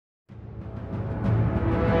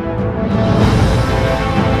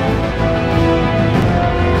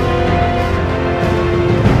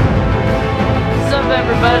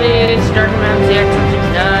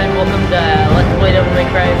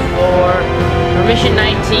For Mission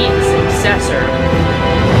 19's successor,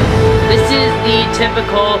 this is the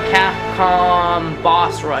typical Capcom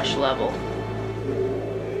boss rush level,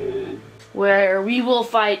 where we will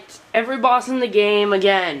fight every boss in the game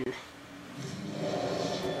again.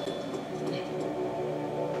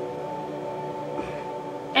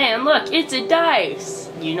 And look, it's a dice!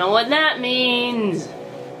 You know what that means!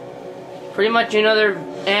 Pretty much another...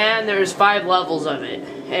 and there's 5 levels of it.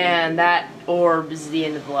 And that orb is the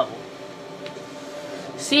end of the level.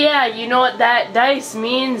 So yeah, you know what that dice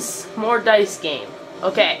means? More dice game.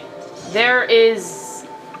 Okay, there is...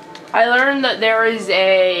 I learned that there is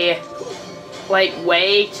a... like,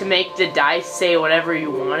 way to make the dice say whatever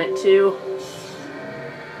you want it to.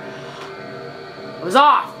 It was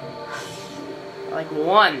off! Like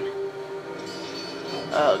 1.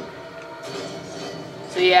 Ugh.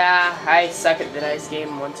 So yeah, I suck at the dice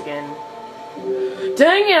game once again.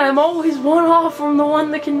 Dang it, I'm always 1 off from the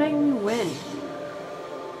one that can make me win.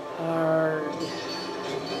 Hard.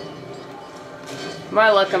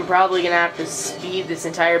 My luck, I'm probably gonna have to speed this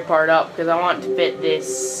entire part up because I want to fit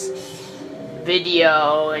this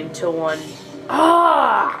video into one.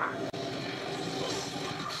 Ah!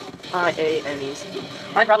 I hate enemies.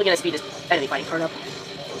 I'm probably gonna speed this enemy fighting part up.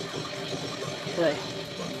 Good.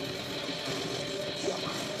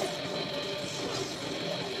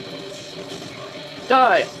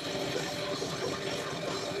 Die!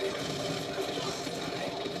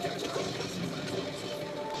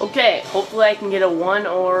 Okay, hopefully I can get a 1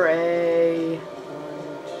 or a...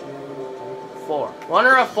 4. 1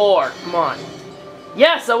 or a 4, come on.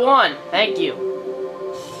 Yes, a 1! Thank you.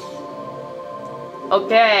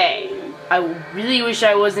 Okay. I really wish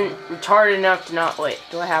I wasn't retarded enough to not... Wait,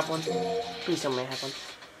 do I have one? Please tell me I have one.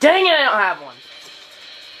 Dang it, I don't have one!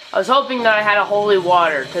 I was hoping that I had a holy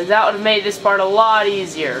water, because that would have made this part a lot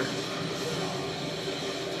easier.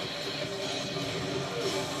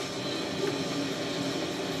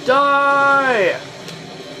 Die!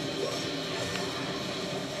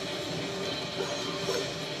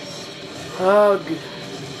 Hug.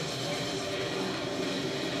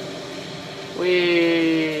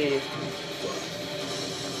 Wee.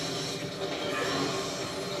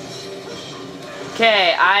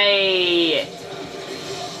 Okay, I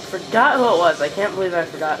forgot who it was. I can't believe I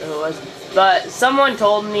forgot who it was. But someone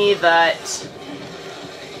told me that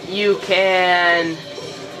you can,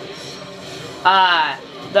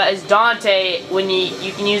 that is Dante, when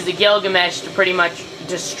you can use the Gilgamesh to pretty much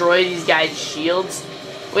destroy these guys' shields.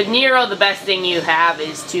 With Nero, the best thing you have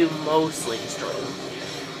is to mostly destroy them.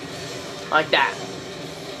 Like that.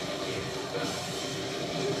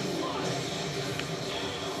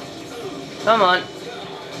 Come on.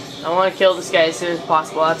 I want to kill this guy as soon as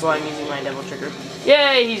possible. That's why I'm using my devil trigger.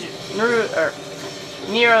 Yay, he's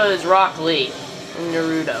Nero is Rock Lee in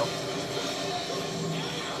Naruto.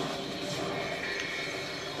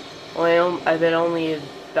 Well, I bet only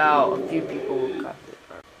about a few people got it.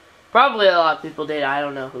 Probably a lot of people did. I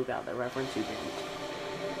don't know who got the reference, who didn't.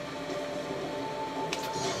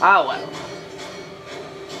 Ah, well.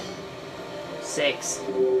 6.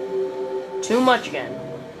 Too much again.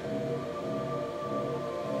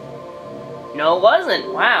 No, it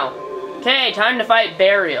wasn't. Wow. Okay, time to fight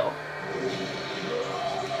Burial.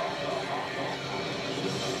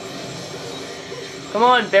 Come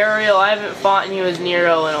on, Burial. I haven't fought you as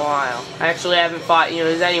Nero in a while. Actually, I haven't fought you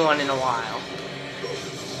as anyone in a while.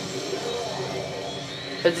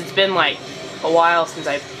 Because it's been like a while since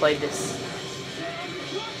I played this.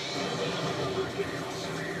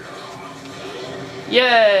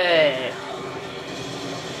 Yay!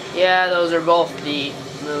 Yeah, those are both the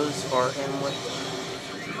moves for him with.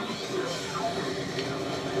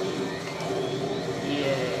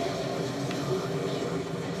 Yay.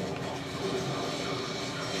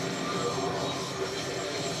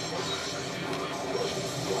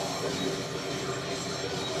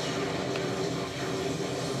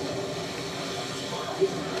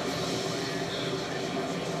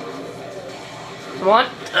 Come on.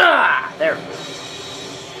 Ah, there.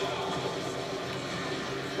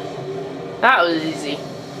 That was easy.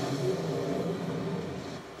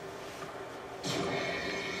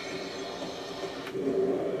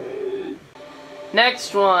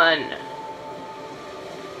 Next one.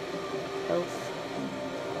 Health.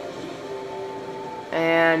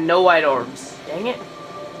 And no white orbs. Dang it.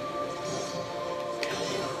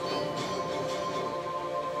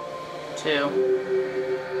 Two.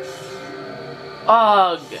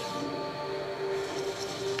 Ugh.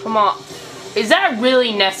 Come on. Is that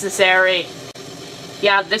really necessary?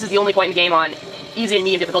 Yeah, this is the only point in the game on easy and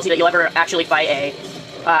medium difficulty that you'll ever actually fight a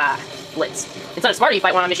Blitz. Instead of Sparta, you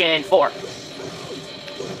fight one on Mission 4.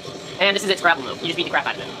 And this is its grapple move. You just beat the crap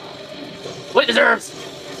out of it. What it deserves!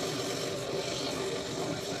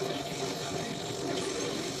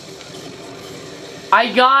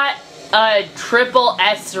 I got a triple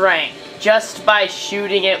S rank just by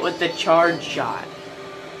shooting it with the charge shot.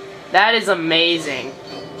 That is amazing.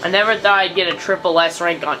 I never thought I'd get a triple S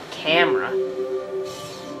rank on camera.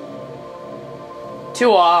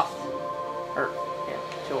 2 off. Or, yeah,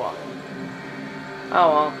 2 off. Oh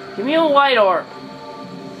well. Give me a white orb.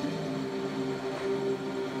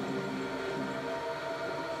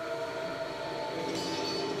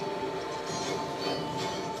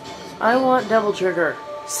 I want double trigger.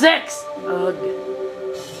 6! Ugh.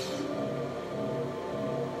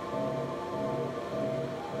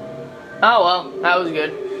 Oh well, that was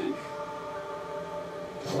good.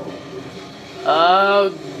 Oh,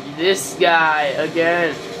 this guy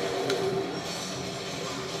again.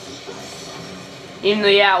 Even though,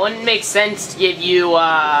 yeah, it wouldn't make sense to give you,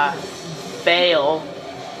 fail.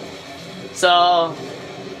 So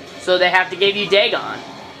they have to give you Dagon.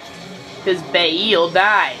 Because Baal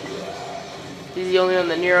died. He's the only one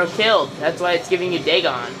that Nero killed. That's why it's giving you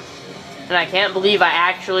Dagon. And I can't believe I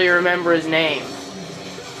actually remember his name.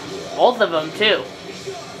 Both of them, too.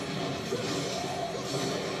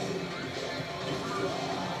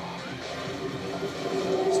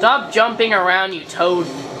 Stop jumping around, you toad.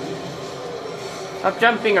 Stop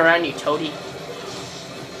jumping around, you toady.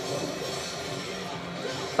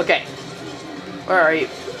 Okay. Where are you?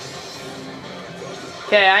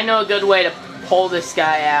 Okay, I know a good way to pull this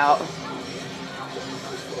guy out.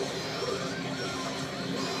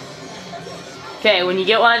 Okay, when you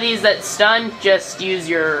get one of these that's stunned, just use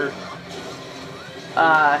your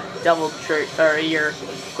your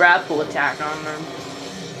grapple attack on them.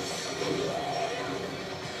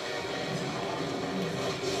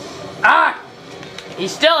 Ah! He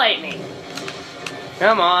still ate me.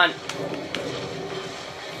 Come on.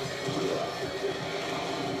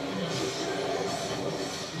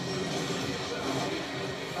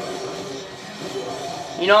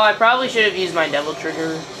 You know, I probably should have used my devil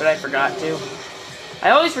trigger, but I forgot to. I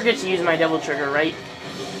always forget to use my devil trigger, right?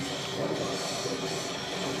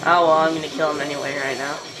 Oh well, I'm gonna kill him anyway right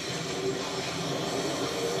now.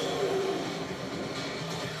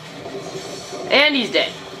 And he's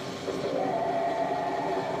dead.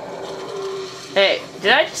 Hey,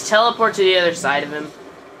 did I just teleport to the other side of him?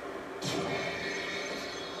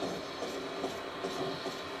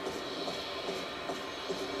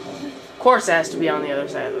 Of course it has to be on the other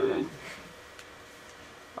side of the room.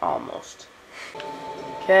 Almost.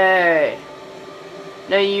 Okay.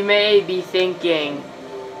 Now you may be thinking,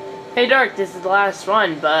 hey Dark, this is the last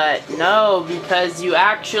one, but no, because you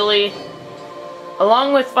actually,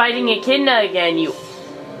 along with fighting Echidna again, you'll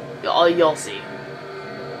see.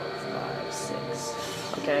 5, 6.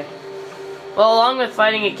 Okay. Well, along with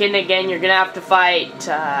fighting Echidna again, you're gonna have to fight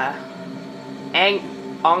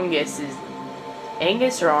Angus. Is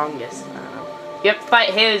Angus or Angus? I don't know. You have to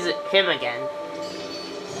fight him again.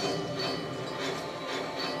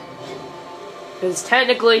 Because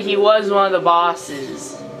technically he was one of the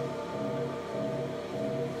bosses.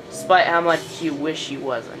 Despite how much you wish he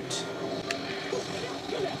wasn't.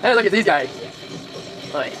 Hey, look at these guys.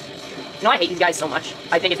 Wait. You know, I hate these guys so much.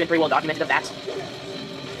 I think it's been pretty well documented of that.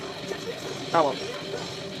 Oh well.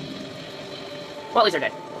 Well, at least they're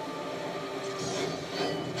dead.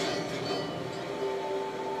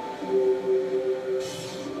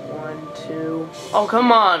 One, two. Oh,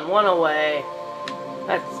 come on. One away.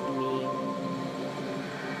 That's mean.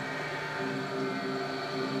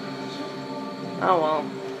 Oh well.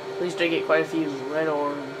 At least I get quite a few red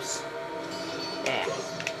orbs. Yeah.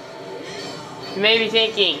 You may be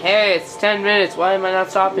thinking, hey, it's 10 minutes, why am I not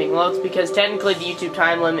stopping? Well, it's because technically the YouTube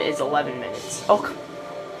time limit is 11 minutes. Oh,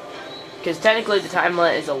 because technically the time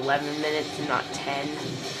limit is 11 minutes and not 10.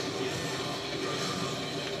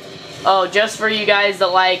 Oh, just for you guys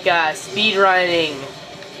that like speedrunning,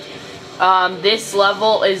 this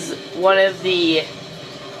level is one of the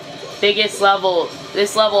biggest levels.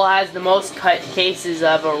 This level has the most cut cases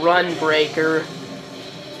of a run breaker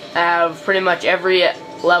out of pretty much every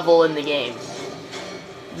level in the game.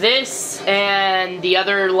 This and the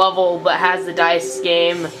other level that has the dice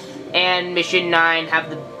game and Mission 9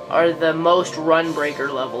 are the most run breaker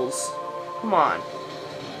levels. Come on.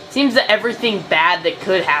 Seems that everything bad that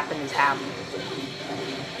could happen is happening.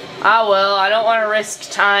 Ah well, I don't want to risk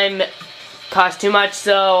time cost too much,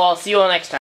 so I'll see you all next time.